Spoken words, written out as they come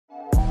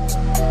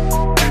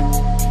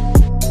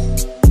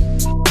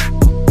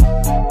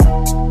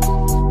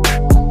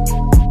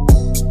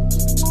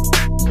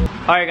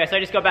Alright guys, so I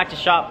just got back to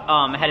shop.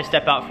 I had to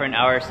step out for an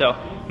hour, so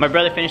my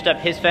brother finished up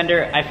his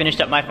fender, I finished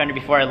up my fender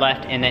before I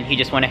left, and then he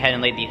just went ahead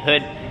and laid the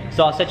hood.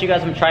 So I'll set you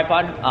guys on a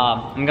tripod.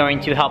 I'm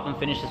going to help him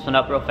finish this one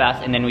up real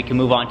fast, and then we can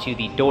move on to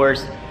the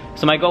doors.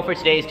 So my goal for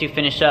today is to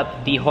finish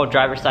up the whole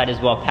driver's side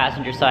as well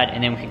passenger side,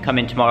 and then we can come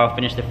in tomorrow,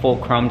 finish the full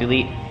chrome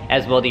delete,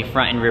 as well the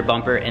front and rear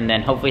bumper, and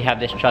then hopefully have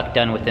this truck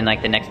done within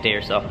like the next day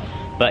or so.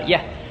 But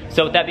yeah,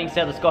 so with that being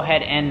said, let's go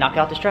ahead and knock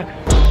out this truck.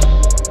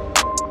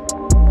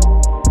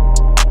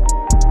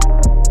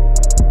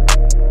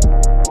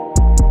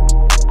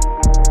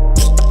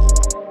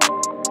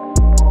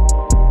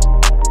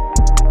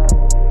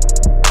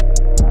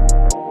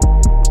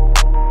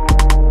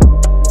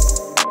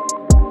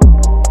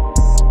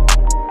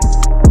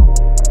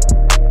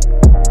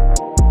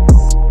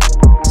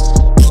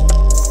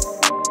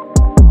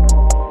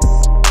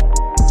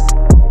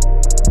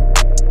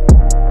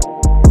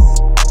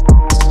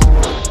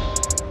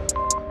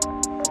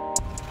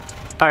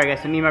 Alright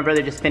guys, so me and my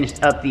brother just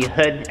finished up the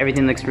hood.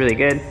 Everything looks really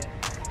good.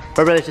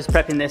 My brother's just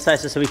prepping this side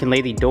so we can lay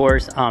the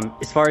doors.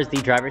 As far as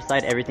the driver's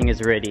side, everything is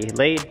already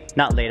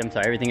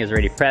everything is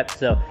already prepped.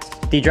 So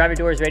the driver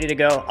door is ready to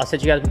go. I'll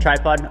set you guys on a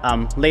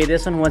tripod. Lay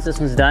this one. Once this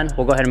one's done,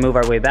 we'll go ahead and move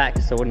our way back.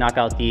 So we'll knock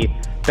out the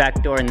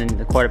back door and then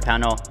the quarter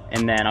panel,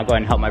 and then I'll go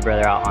ahead and help my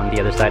brother out on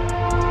the other side.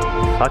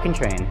 Fucking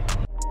train.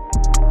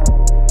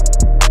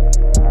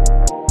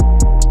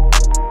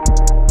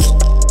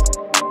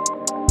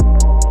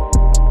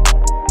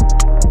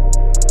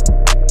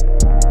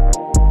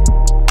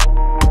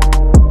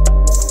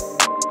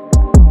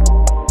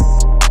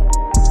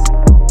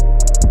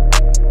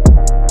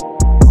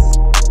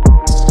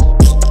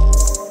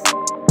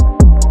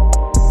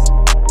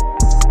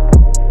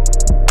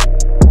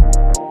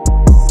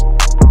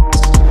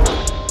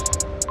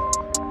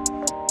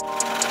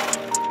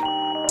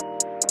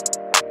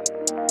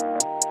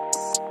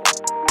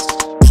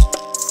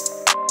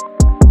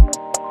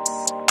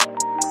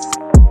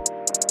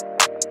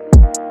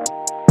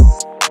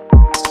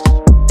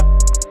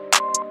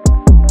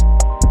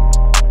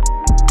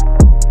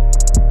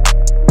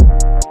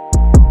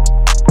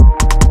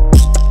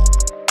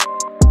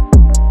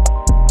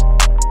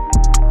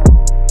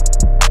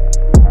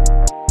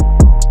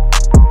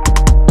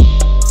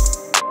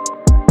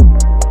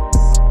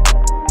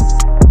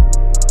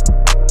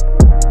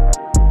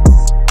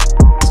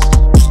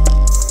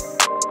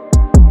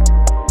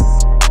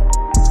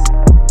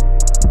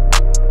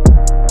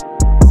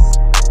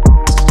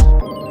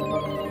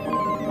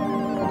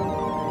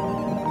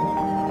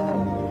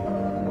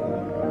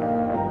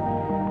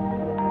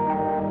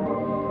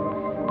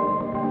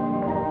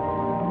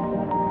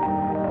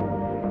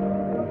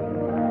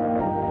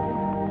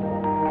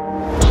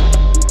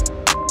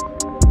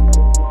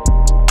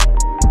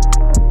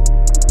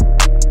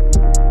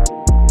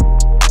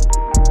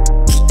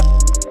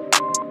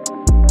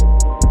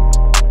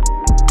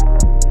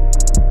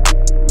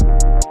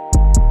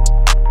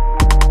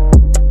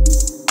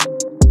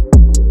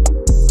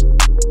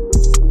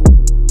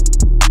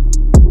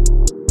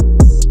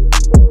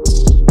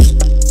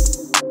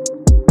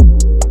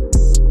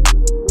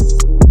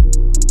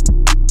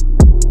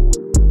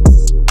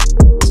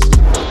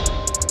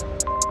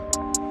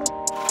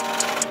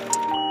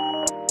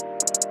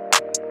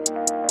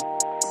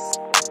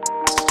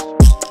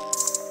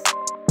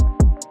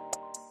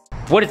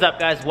 What is up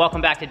guys, welcome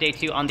back to day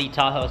 2 on the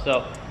Tahoe.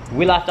 So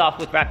we left off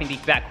with wrapping the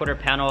back quarter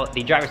panel,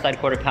 the driver's side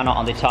quarter panel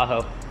on the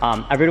Tahoe.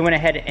 I really went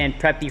ahead and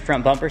prepped the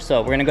front bumper,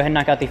 so we're gonna go ahead and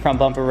knock out the front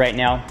bumper right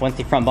now. Once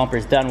the front bumper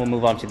is done, we'll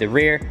move on to the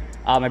rear.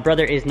 My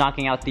brother is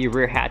knocking out the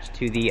rear hatch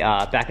to the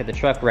back of the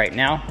truck right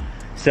now.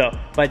 So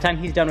by the time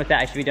he's done with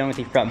that, I should be done with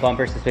the front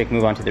bumper so we can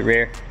move on to the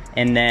rear.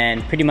 And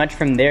then pretty much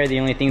from there, the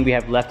only thing we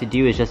have left to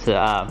do is just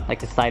like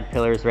the side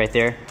pillars right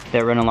there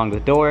that run along the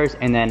doors.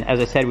 And then as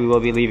I said, we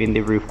will be leaving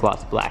the roof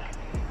gloss black.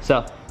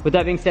 So with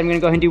that being said, I'm gonna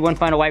go ahead and do one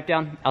final wipe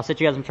down. I'll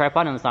set you guys on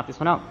tripod and let's knock this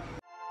one out.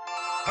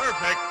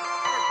 Perfect.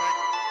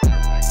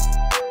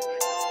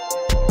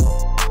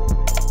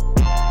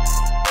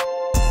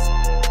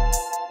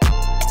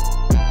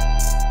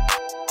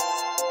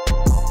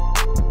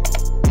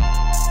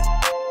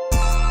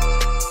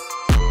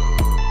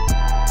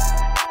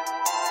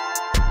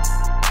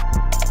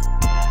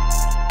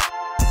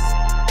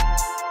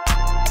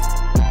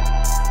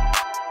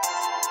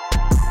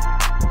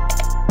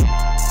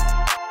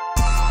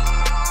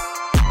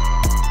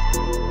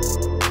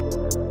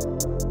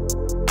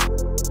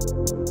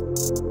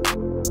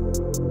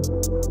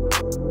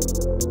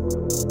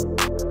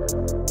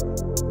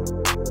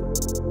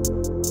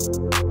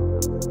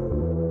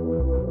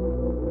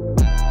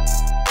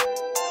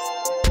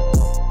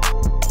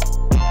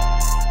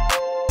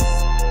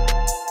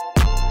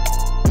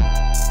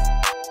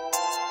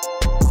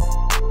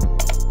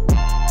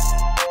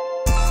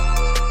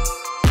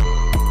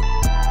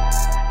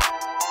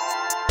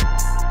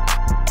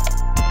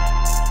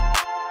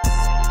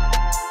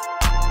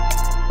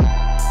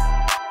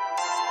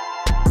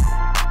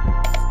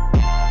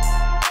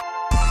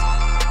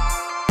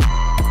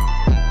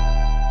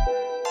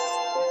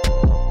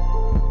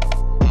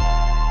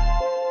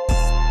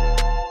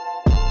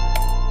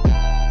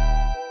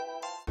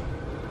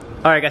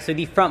 All right guys, so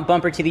the front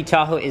bumper to the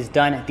Tahoe is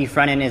done. The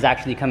front end is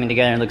actually coming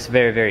together and looks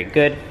very, very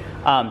good.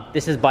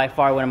 This is by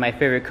far one of my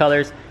favorite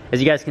colors.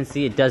 As you guys can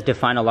see, it does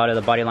define a lot of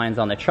the body lines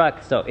on the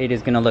truck, so it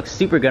is gonna look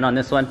super good on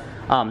this one.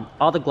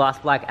 All the gloss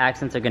black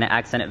accents are gonna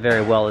accent it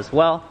very well as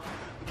well.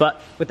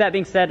 But with that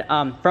being said,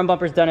 front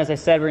bumper's done. As I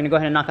said, we're gonna go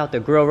ahead and knock out the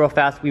grille real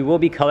fast. We will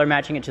be color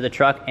matching it to the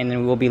truck, and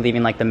then we will be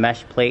leaving like the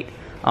mesh plate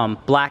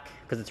black,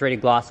 because it's already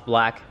gloss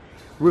black.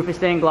 Roof is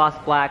staying gloss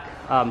black.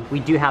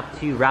 We do have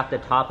to wrap the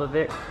top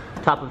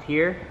of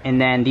here, and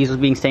then these will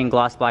be staying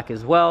gloss black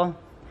as well.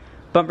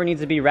 Bumper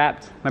needs to be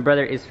wrapped. My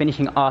brother is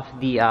finishing off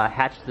the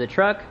hatch to the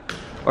truck,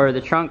 or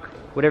the trunk,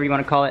 whatever you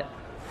want to call it.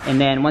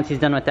 And then once he's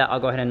done with that, I'll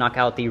go ahead and knock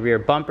out the rear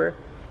bumper.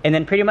 And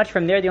then pretty much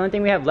from there, the only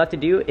thing we have left to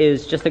do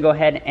is just to go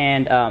ahead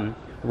and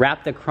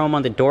wrap the chrome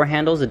on the door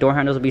handles. The door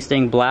handles will be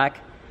staying black,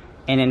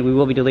 and then we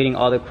will be deleting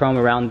all the chrome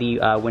around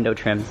the window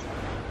trims.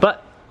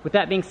 But with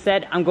that being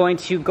said, I'm going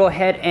to go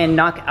ahead and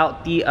knock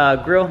out the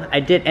grill. I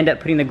did end up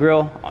putting the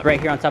grill right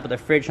here on top of the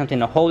fridge, something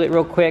to hold it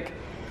real quick.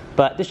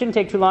 But this shouldn't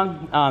take too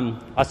long.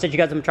 I'll set you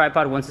guys on the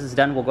tripod. Once this is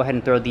done, we'll go ahead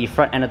and throw the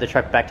front end of the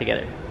truck back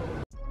together.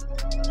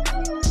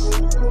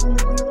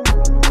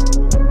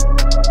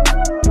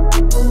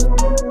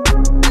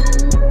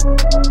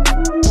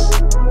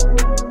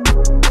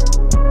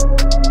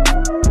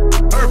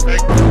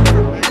 Perfect.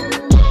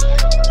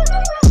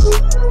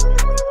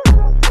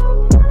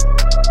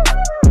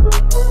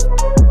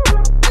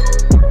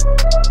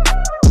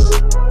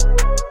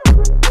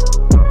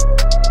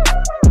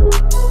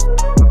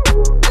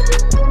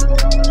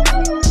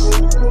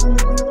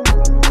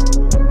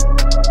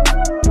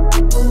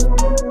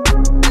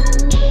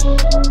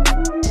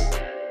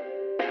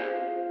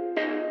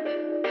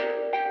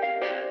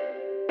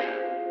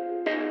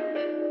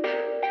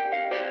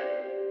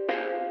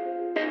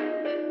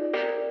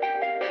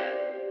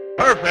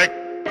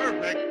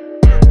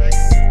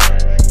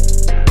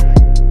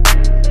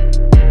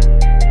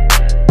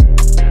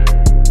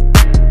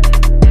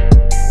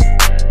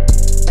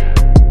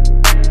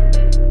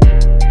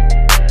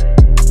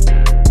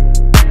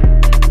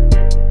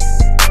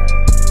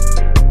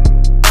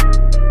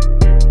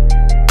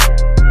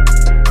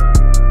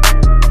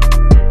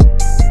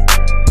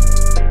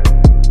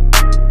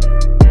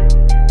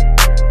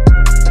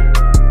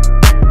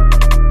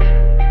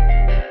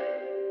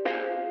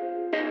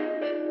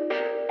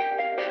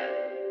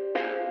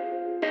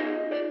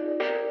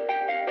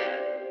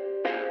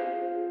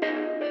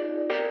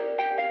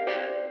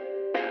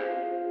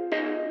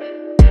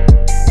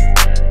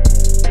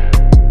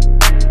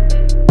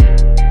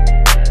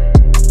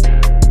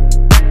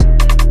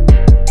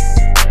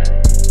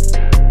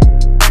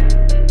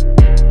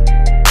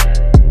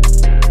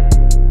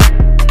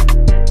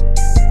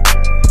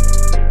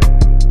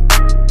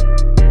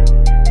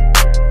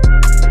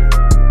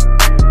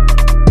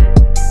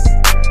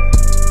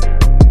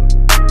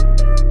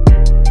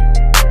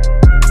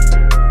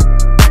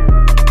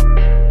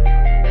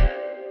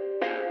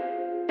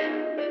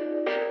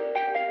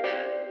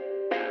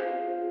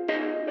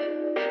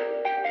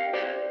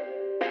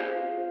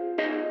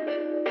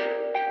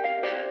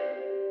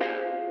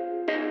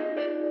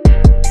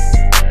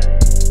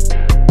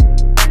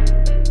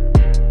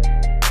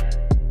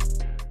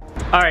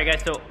 Alright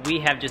guys, so we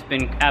have just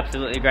been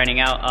absolutely grinding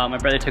out. My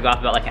brother took off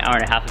about like an hour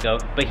and a half ago,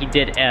 but he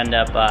did end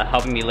up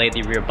helping me lay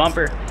the rear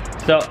bumper.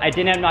 So I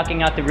did end up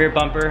knocking out the rear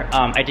bumper.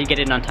 I did get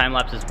it on time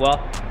lapse as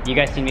well. You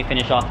guys seen me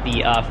finish off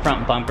the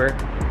front bumper.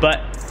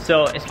 But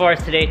so as far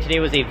as today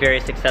was a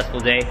very successful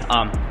day.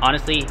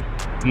 Honestly,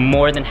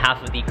 more than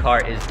half of the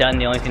car is done.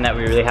 The only thing that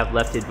we really have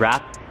left to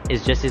wrap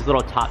is just these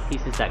little top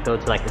pieces that go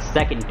to like the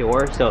second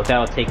door. So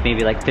that'll take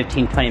maybe like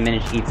 15-20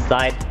 minutes each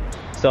side.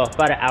 So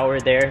about an hour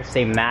there,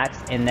 say max,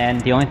 and then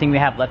the only thing we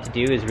have left to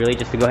do is really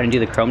just to go ahead and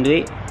do the chrome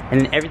delete, and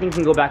then everything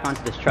can go back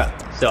onto this truck.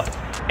 So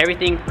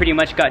everything pretty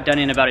much got done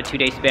in about a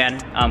 2-day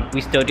span.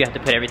 We still do have to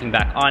put everything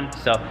back on.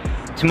 So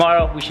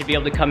tomorrow we should be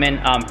able to come in,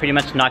 pretty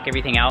much knock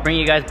everything out. Bring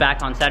you guys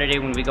back on Saturday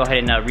when we go ahead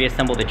and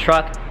reassemble the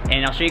truck,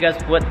 and I'll show you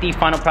guys what the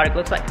final product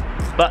looks like.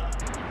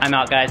 But I'm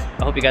out guys.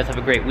 I hope you guys have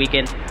a great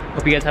weekend.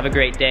 Hope you guys have a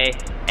great day,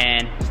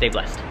 and stay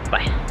blessed.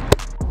 Bye.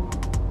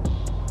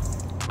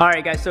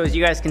 Alright guys, so as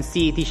you guys can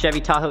see, the Chevy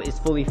Tahoe is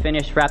fully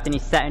finished, wrapped in a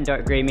satin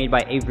dark gray made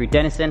by Avery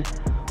Dennison.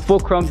 Full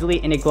chrome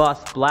delete in a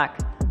gloss black.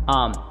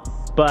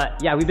 But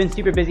yeah, we've been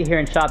super busy here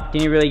in shop.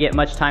 Didn't really get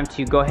much time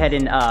to go ahead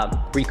and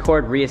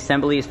record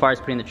reassembly as far as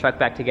putting the truck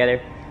back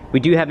together. We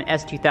do have an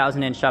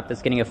S2000 in shop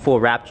that's getting a full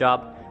wrap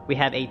job. We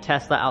have a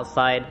Tesla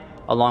outside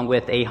along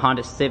with a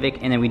Honda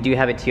Civic, and then we do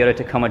have a Toyota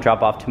Tacoma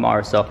drop off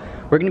tomorrow. So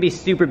we're gonna be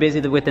super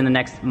busy within the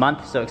next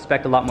month, so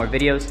expect a lot more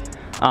videos.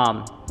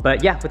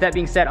 But yeah, with that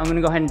being said, I'm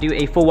gonna go ahead and do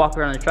a full walk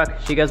around the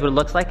truck, show you guys what it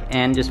looks like,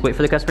 and just wait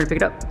for the customer to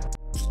pick it up.